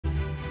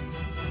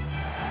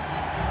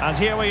And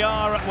here we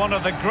are at one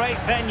of the great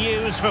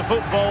venues for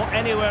football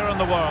anywhere in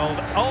the world,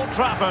 Old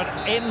Trafford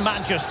in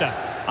Manchester.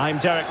 I'm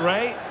Derek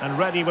Ray, and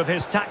ready with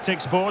his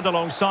tactics board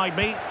alongside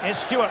me is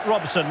Stuart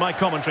Robson, my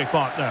commentary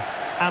partner.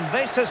 And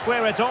this is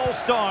where it all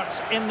starts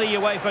in the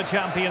UEFA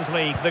Champions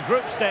League, the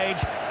group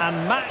stage and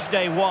match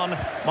day one.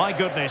 My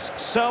goodness,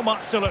 so much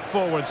to look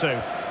forward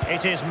to.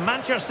 It is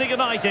Manchester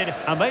United,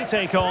 and they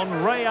take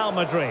on Real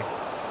Madrid.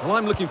 Well,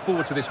 I'm looking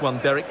forward to this one,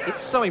 Derek.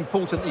 It's so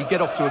important that you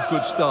get off to a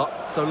good start.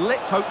 So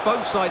let's hope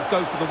both sides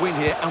go for the win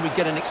here and we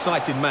get an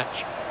exciting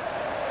match.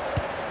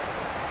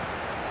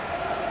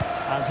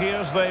 And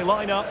here's the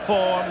lineup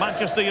for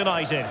Manchester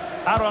United.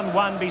 Aaron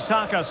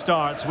Wan-Bissaka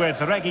starts with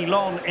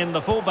Reguilon in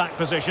the fullback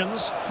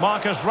positions.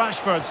 Marcus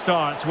Rashford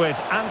starts with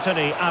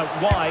Antony out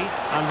wide.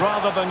 And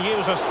rather than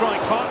use a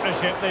strike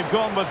partnership, they've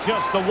gone with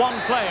just the one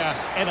player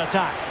in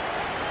attack.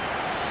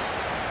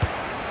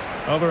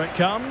 Over it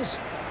comes.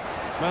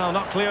 Well,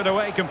 not cleared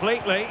away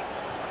completely.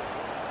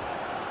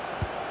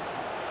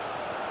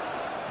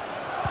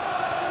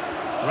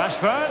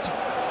 Rashford.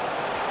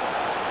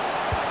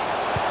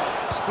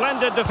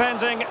 Splendid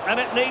defending, and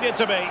it needed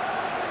to be.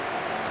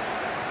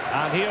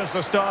 And here's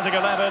the starting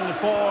 11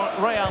 for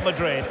Real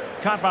Madrid.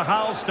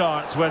 Carvajal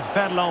starts with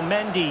Ferland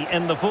Mendy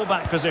in the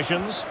fullback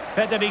positions.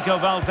 Federico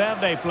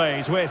Valverde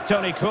plays with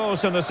Toni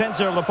Kroos in the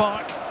centre of the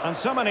park. And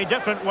so many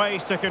different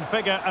ways to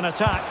configure an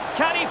attack.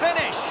 Can he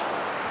finish?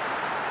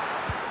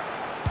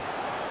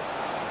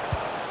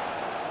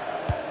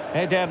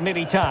 Eder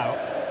Militao.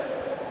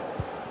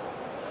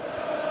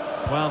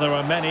 Well, there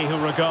are many who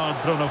regard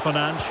Bruno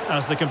Fernandes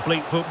as the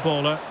complete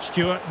footballer.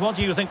 Stuart, what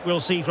do you think we'll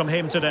see from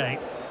him today?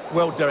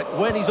 Well, Derek,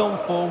 when he's on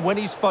form, when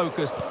he's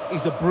focused,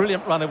 he's a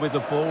brilliant runner with the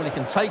ball. He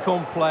can take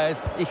on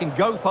players, he can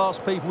go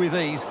past people with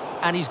ease,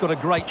 and he's got a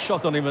great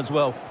shot on him as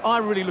well.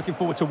 I'm really looking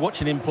forward to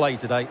watching him play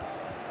today.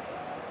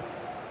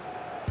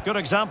 Good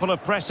example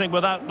of pressing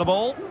without the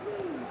ball.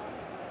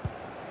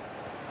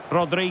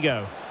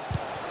 Rodrigo.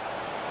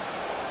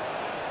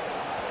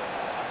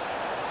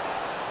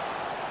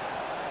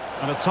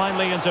 And a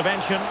timely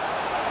intervention.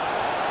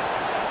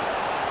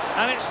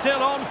 And it's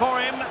still on for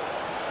him.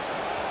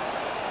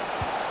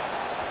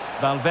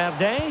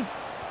 Valverde.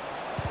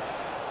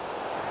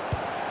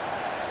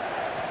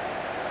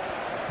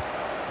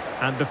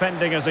 And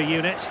defending as a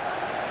unit.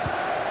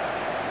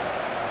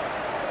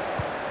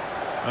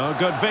 Oh,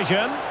 good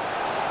vision.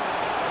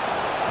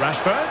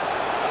 Rashford.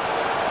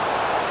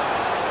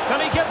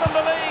 Can he give them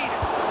the lead?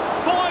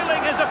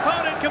 Foiling his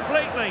opponent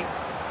completely.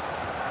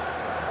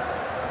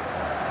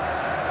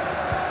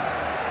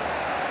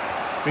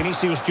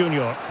 Vinicius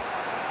Junior.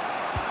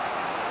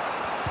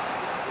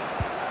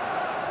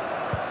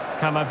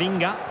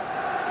 Camavinga.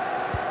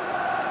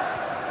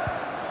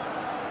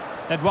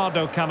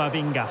 Eduardo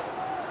Camavinga.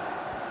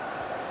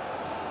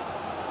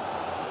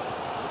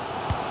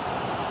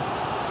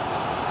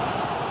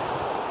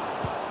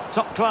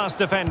 Top class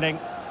defending.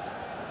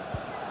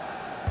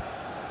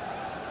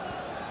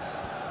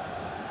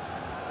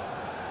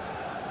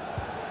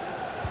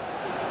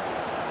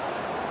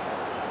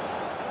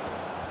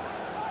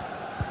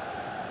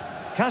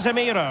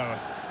 Casemiro.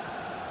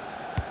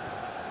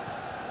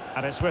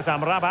 And it's with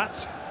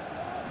Amrabat.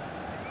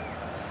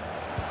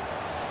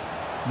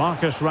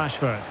 Marcus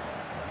Rashford.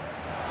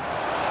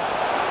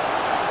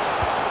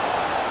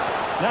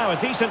 Now a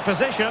decent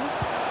position.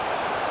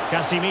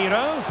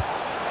 Casemiro.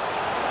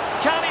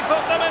 Can he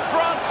put them in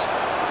front?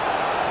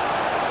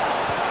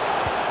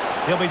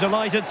 He'll be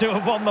delighted to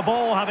have won the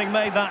ball, having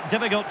made that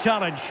difficult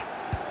challenge.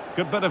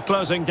 Good bit of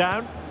closing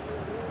down.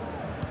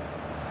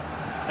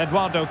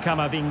 Eduardo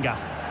Camavinga.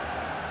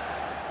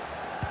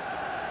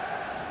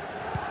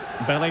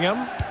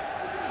 Bellingham.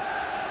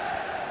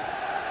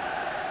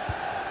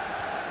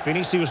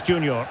 Vinicius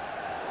Junior.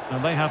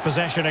 And they have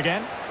possession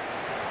again.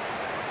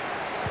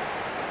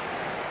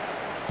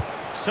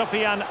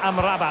 Sofiane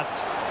Amrabat.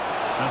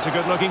 That's a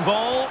good-looking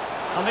ball.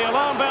 And the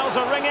alarm bells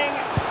are ringing.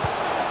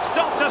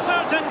 Stopped a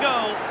certain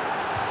goal.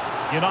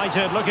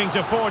 United looking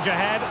to forge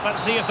ahead.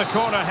 Let's see if the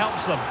corner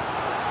helps them.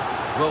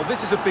 Well,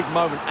 this is a big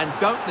moment, and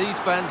don't these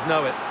fans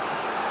know it?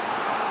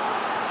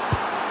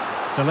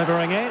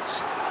 Delivering it.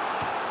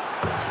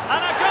 And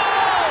a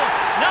goal!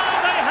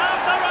 Now they have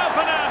their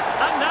opener,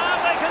 and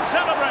now they can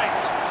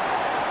celebrate.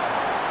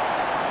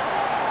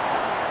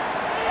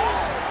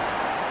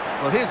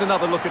 Well, here's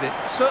another look at it.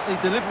 Certainly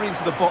delivery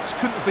into the box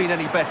couldn't have been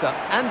any better,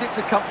 and it's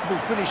a comfortable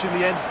finish in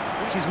the end,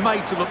 which is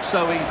made to look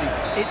so easy.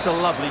 It's a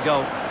lovely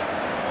goal.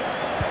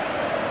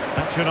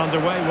 Action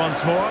underway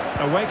once more.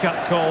 A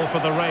wake-up call for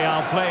the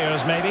Real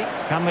players, maybe.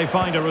 Can they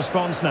find a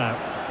response now?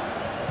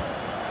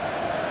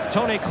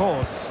 Toni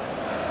Kroos.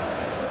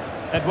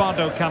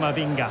 Eduardo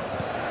Camavinga.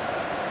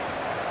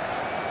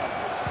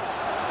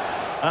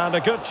 And a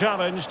good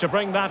challenge to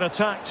bring that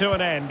attack to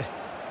an end.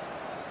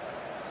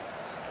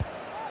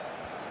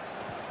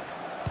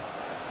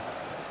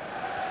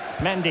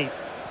 Mendy.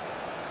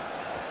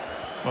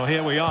 Well,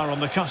 here we are on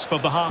the cusp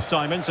of the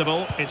half-time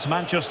interval. It's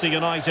Manchester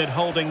United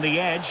holding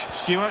the edge.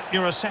 Stuart,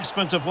 your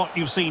assessment of what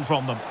you've seen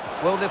from them?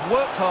 Well, they've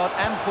worked hard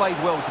and played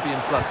well to be in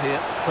front here,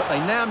 but they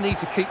now need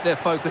to keep their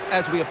focus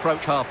as we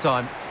approach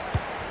half-time.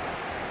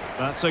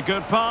 That's a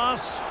good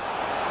pass.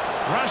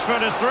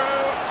 Rashford is through.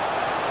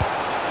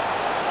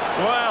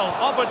 Well,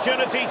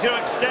 opportunity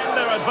to extend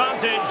their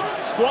advantage,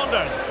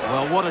 squandered.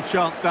 Well, what a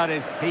chance that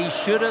is. He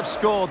should have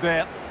scored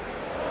there.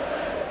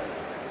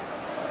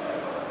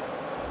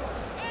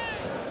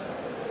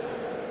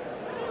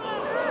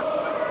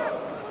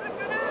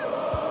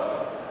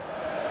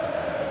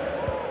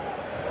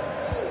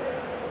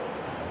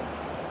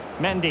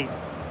 Mendy.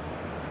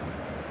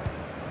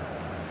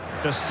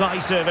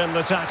 Decisive in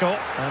the tackle.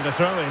 And a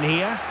throw in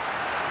here.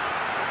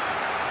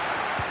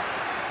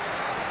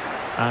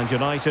 And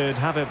United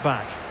have it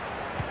back.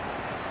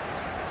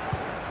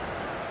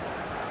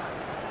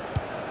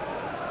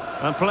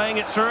 And playing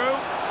it through.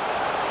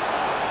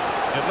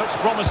 It looks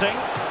promising.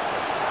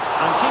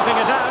 And keeping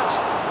it out.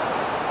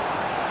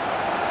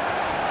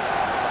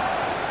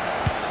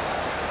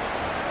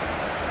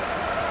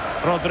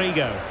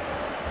 Rodrigo.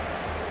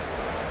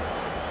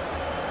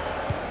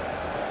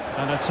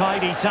 And a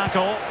tidy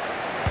tackle.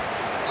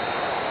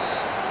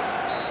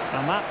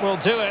 And that will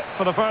do it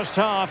for the first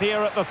half here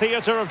at the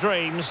Theatre of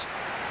Dreams.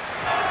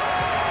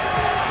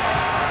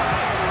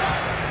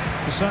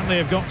 You certainly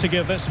have got to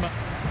give this match.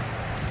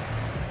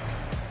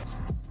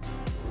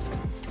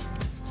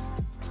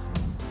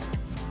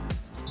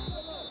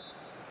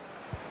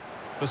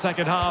 The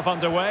second half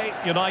underway.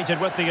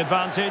 United with the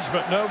advantage,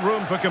 but no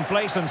room for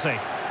complacency.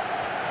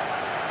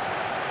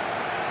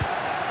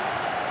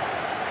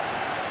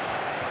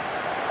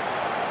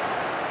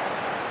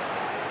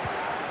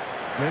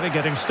 Really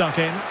getting stuck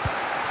in.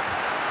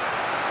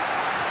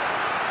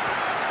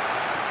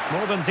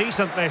 More than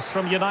decent this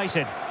from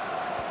United.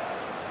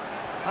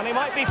 And he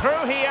might be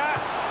through here.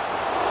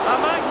 A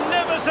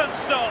magnificent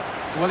stop.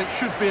 Well, it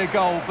should be a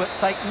goal, but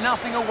take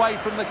nothing away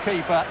from the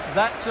keeper.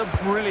 That's a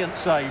brilliant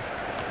save.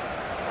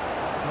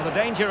 Well, the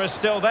danger is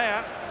still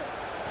there.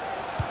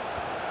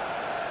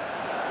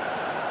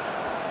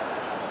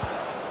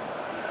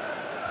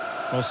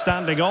 Well,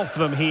 standing off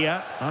them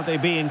here. Are they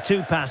being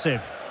too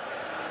passive?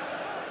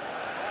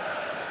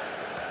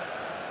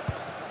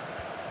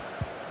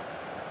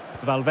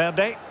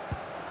 Valverde.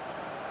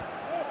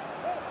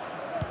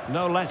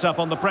 No let-up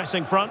on the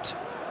pressing front.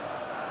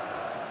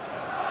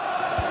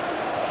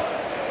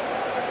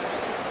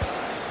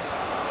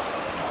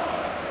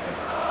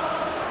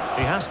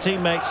 He has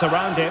teammates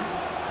around him.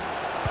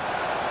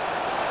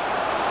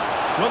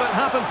 Will it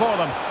happen for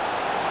them?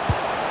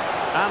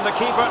 And the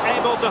keeper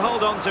able to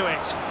hold on to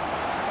it.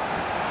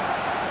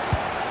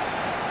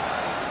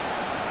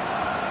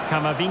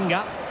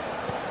 Camavinga.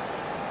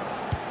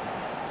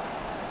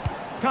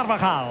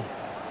 Carvajal.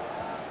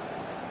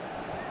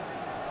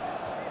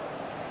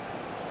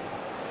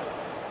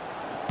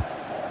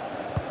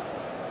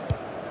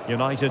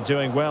 United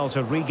doing well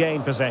to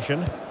regain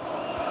possession.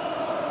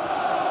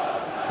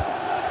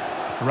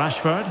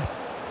 Rashford.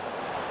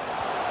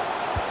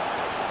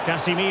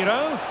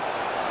 Casemiro.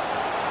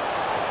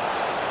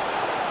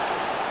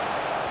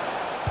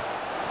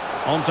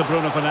 On to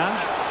Bruno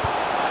Fernandes.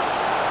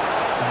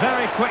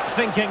 Very quick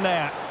thinking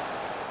there.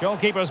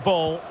 Goalkeeper's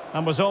ball,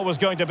 and was always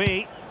going to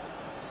be.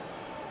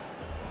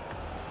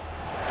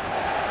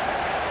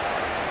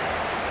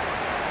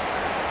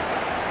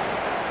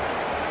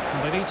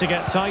 They need to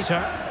get tighter.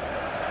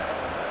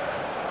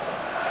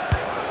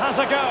 Has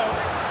a go.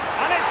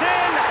 And it's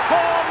in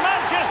for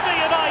Manchester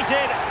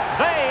United.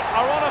 They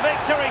are on a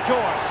victory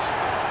course.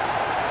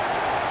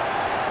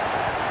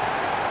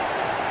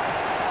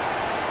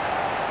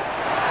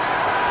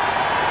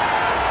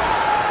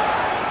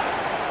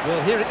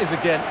 Well, here it is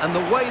again, and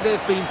the way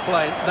they've been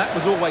playing, that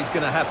was always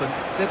going to happen.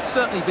 They've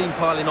certainly been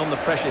piling on the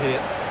pressure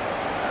here.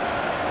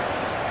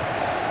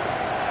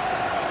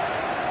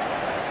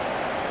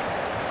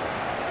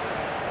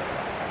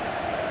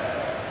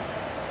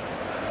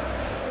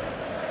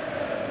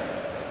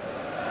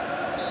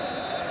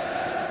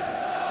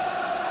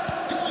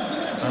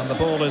 And the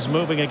ball is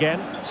moving again.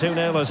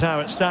 2-0 is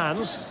how it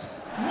stands.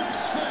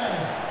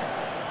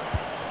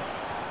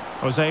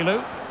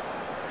 Joselu.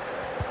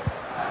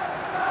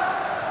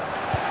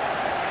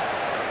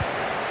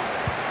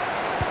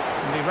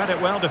 And he read it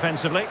well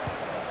defensively.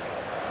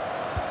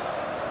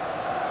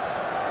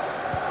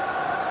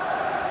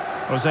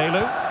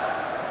 Joselu.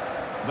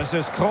 This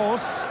is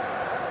Kroos.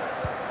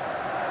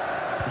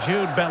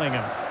 Jude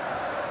Bellingham.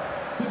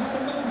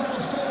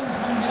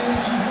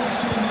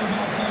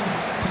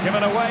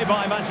 Given away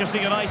by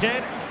Manchester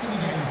United.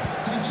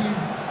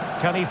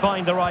 Can he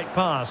find the right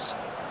pass?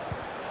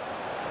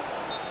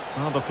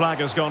 Well, the flag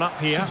has gone up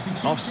here.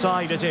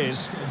 Offside it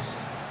is.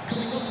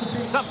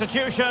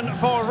 Substitution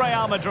for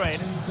Real Madrid.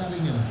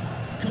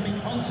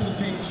 Coming onto the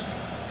pitch,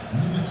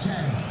 number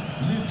 10,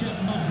 Luka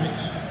Modric.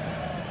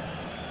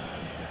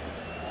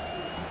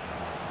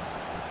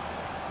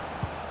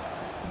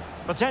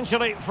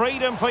 Potentially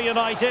freedom for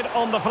United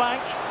on the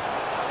flank.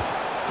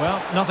 Well,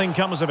 nothing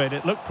comes of it.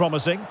 It looked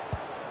promising.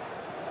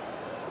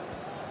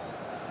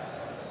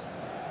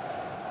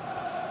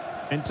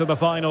 Into the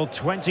final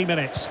 20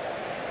 minutes.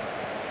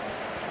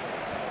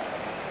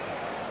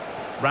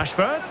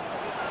 Rashford.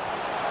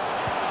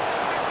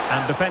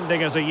 And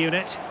defending as a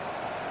unit.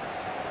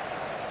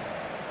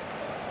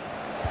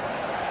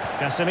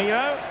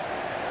 Casemiro.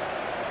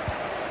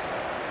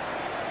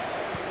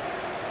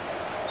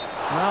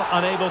 Well,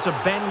 unable to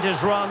bend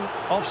his run,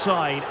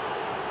 offside.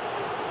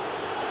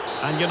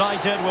 And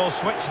United will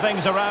switch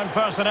things around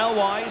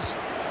personnel-wise.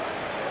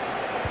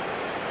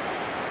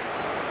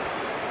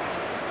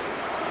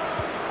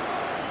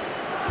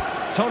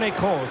 Toni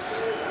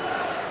Kroos.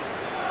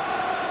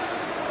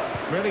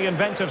 Really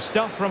inventive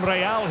stuff from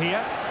Real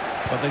here.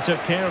 But they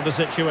took care of the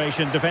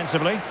situation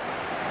defensively.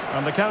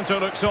 And the counter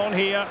looks on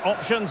here,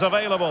 options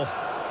available.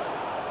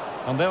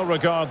 And they'll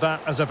regard that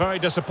as a very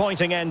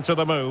disappointing end to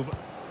the move.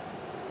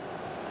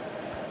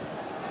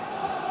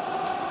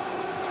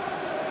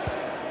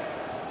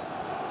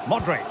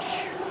 Modric.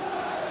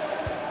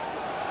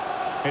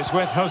 It's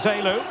with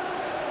Joselu.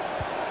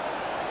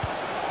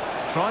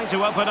 Trying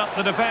to open up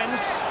the defence.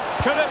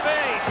 Could it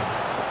be?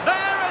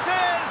 There it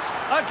is!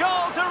 A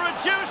goal to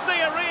reduce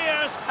the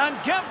arrears and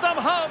give them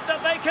hope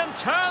that they can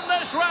turn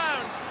this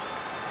round.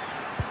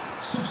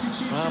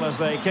 Well, as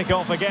they kick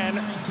off again,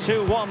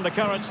 2-1 the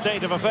current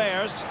state of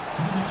affairs.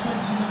 Number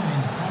 29,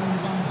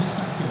 Aaron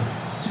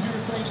Wan-Bissaka, to be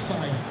replaced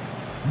by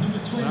number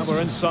 20. Now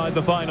we're inside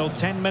the final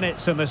 10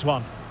 minutes in this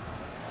one.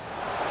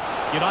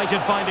 United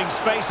finding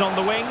space on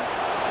the wing.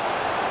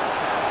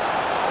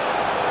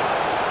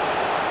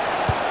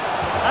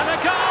 And a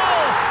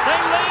goal! They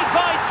lead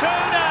by 2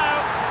 now.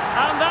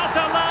 And that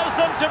allows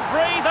them to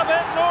breathe a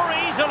bit more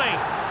easily.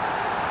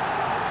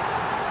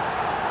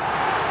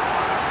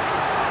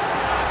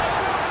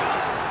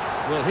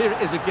 Well, here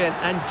it is again,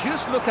 and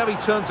just look how he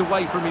turns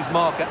away from his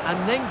marker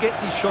and then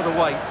gets his shot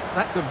away.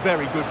 That's a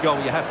very good goal,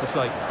 you have to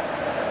say.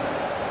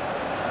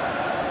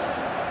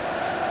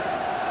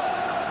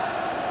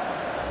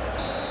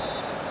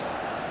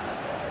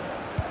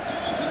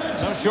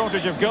 No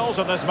shortage of goals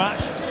in this match.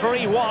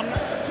 3-1.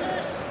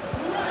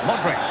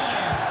 Modric.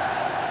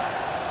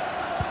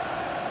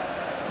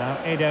 Now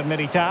Eder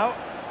Militao.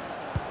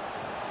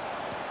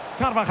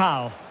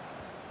 Carvajal.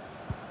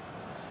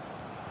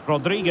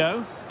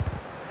 Rodrigo.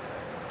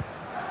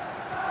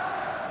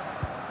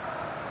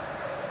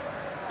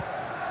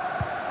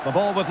 The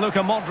ball with Luka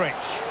Modric.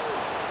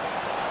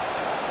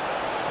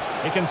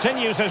 He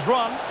continues his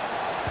run.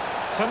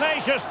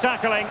 Tenacious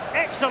tackling.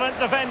 Excellent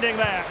defending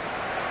there.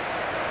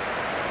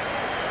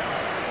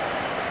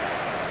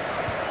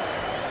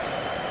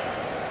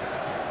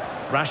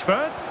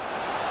 Rashford.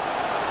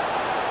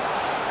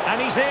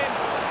 And he's in.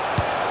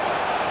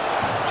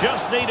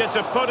 Just needed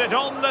to put it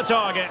on the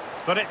target,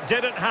 but it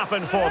didn't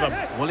happen for them.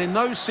 Well, in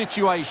those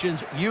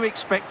situations, you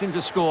expect him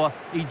to score.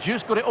 He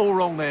just got it all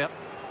wrong there.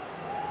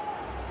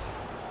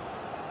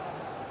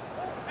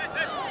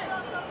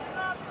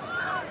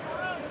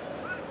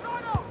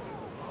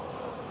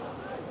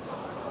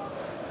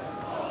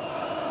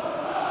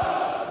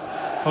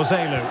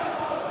 Joselu.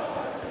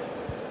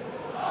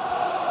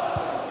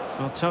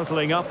 Well,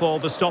 totalling up all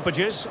the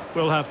stoppages,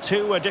 we'll have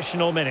 2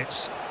 additional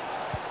minutes.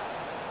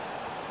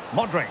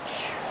 Modric.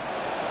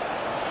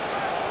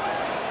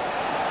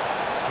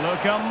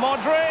 Luka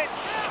Modric.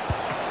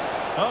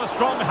 Oh,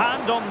 strong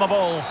hand on the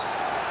ball.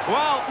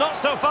 Well, not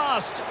so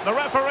fast. The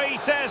referee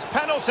says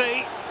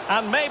penalty,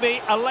 and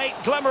maybe a late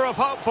glimmer of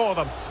hope for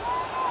them.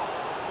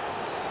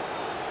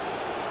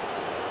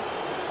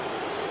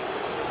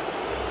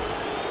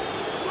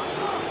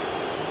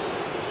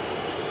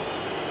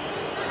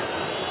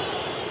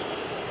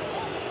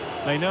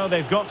 They know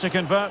they've got to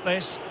convert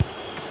this.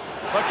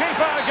 The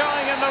keeper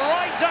going in the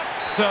right.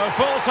 So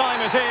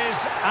full-time it is,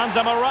 and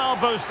a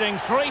morale-boosting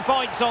 3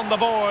 points on the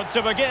board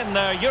to begin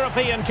their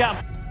European camp.